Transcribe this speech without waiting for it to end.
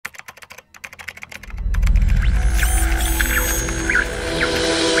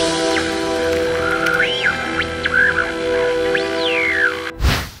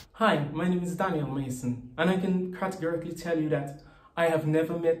my name is Daniel Mason, and I can categorically tell you that I have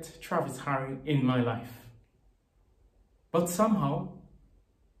never met Travis Harry in my life. But somehow,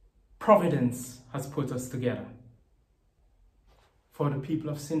 Providence has put us together for the people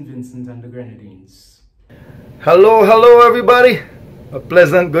of St. Vincent and the Grenadines. Hello everybody. A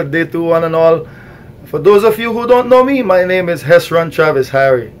pleasant good day to one and all. For those of you who don't know me, my name is Hesron Travis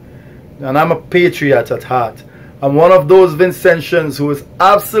Harry, and I'm a patriot at heart. I'm one of those Vincentians who is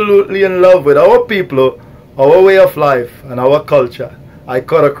absolutely in love with our people, our way of life, and our culture. I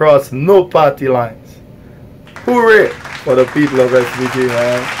cut across no party lines. Hooray for the people of SVG,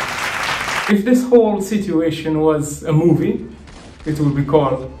 man. If this whole situation was a movie, it would be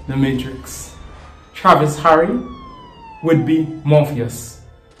called The Matrix. Travis Harry would be Morpheus.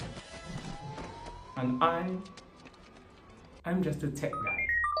 And I'm just a tech guy.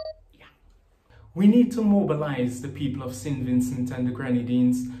 Yeah. We need to mobilize the people of St. Vincent and the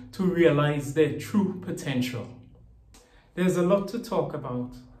Grenadines to realize their true potential. There's a lot to talk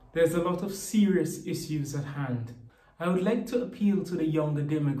about. There's a lot of serious issues at hand. I would like to appeal to the younger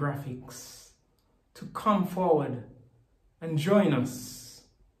demographics to come forward and join us.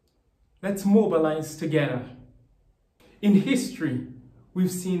 Let's mobilize together. In history, we've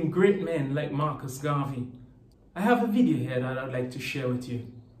seen great men like Marcus Garvey. I have a video here that I'd like to share with you.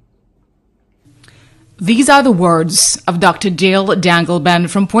 These are the words of Dr. Dale Dangleben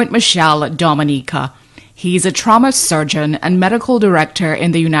from Point Michelle, Dominica. He's a trauma surgeon and medical director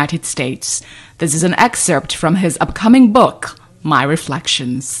in the United States. This is an excerpt from his upcoming book, My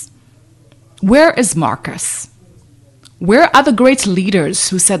Reflections. Where is Marcus? Where are the great leaders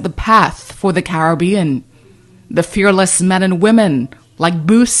who set the path for the Caribbean? The fearless men and women like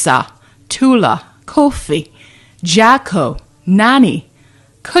Busa, Tula, Kofi, Jacko, Nani,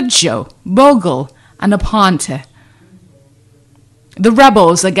 Cudjoe, Bogle, and Aponte. The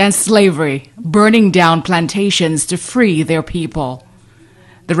rebels against slavery, burning down plantations to free their people.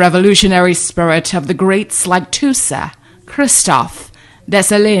 The revolutionary spirit of the greats like Toussaint, Christophe,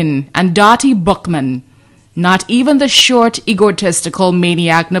 Dessalines, and Dottie Boukman. Not even the short, egotistical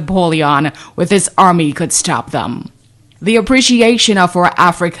maniac Napoleon with his army could stop them. The appreciation of our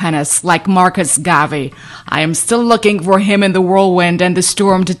Africanists like Marcus Garvey. I am still looking for him in the whirlwind and the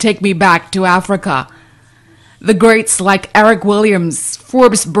storm to take me back to Africa. The greats like Eric Williams,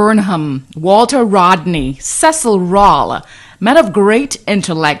 Forbes Burnham, Walter Rodney, Cecil Rawle, men of great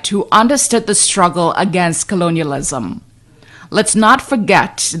intellect who understood the struggle against colonialism. Let's not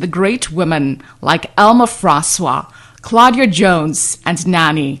forget the great women like Elma Francois, Claudia Jones, and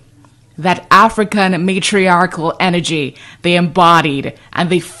Nani. That African matriarchal energy they embodied, and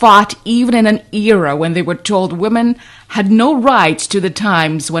they fought even in an era when they were told women had no right to the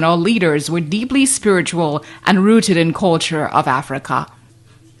times when our leaders were deeply spiritual and rooted in culture of Africa.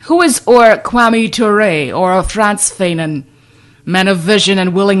 Who is our Kwame Ture or our Frantz Fanon? Men of vision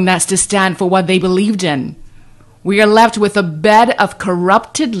and willingness to stand for what they believed in. We are left with a bed of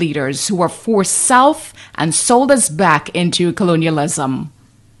corrupted leaders who are forced south and sold us back into colonialism.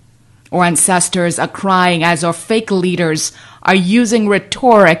 Our ancestors are crying as our fake leaders are using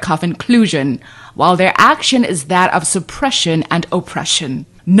rhetoric of inclusion, while their action is that of suppression and oppression.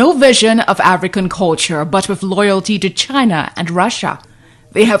 No vision of African culture, but with loyalty to China and Russia.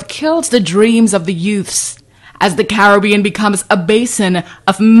 They have killed the dreams of the youths as the Caribbean becomes a basin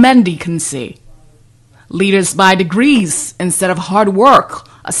of mendicancy. Leaders by degrees instead of hard work,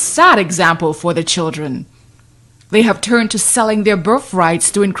 a sad example for the children. They have turned to selling their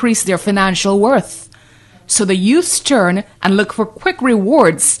birthrights to increase their financial worth. So the youths turn and look for quick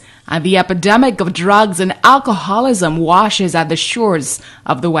rewards, and the epidemic of drugs and alcoholism washes at the shores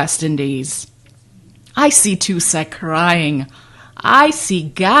of the West Indies. I see Toussaint crying. I see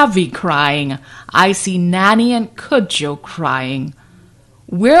Garvey crying. I see Nani and Cudjoe crying.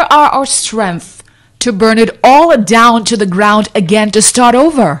 Where are our strength to burn it all down to the ground again to start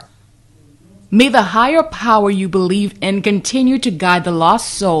over? May the higher power you believe in continue to guide the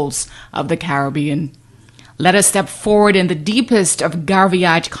lost souls of the Caribbean. Let us step forward in the deepest of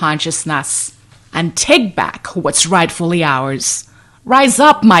Garveyite consciousness and take back what's rightfully ours. Rise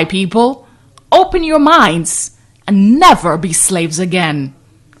up, my people. Open your minds and never be slaves again.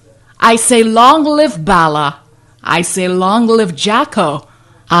 I say long live Bala. I say long live Jacko.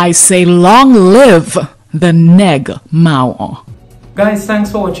 I say long live the Neg Mao. Guys, thanks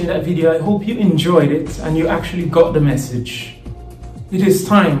for watching that video. I hope you enjoyed it and you actually got the message. It is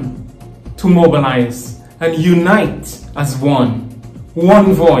time to mobilize and unite as one.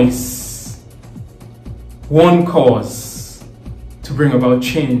 One voice, one cause to bring about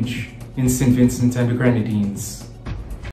change in St. Vincent and the Grenadines.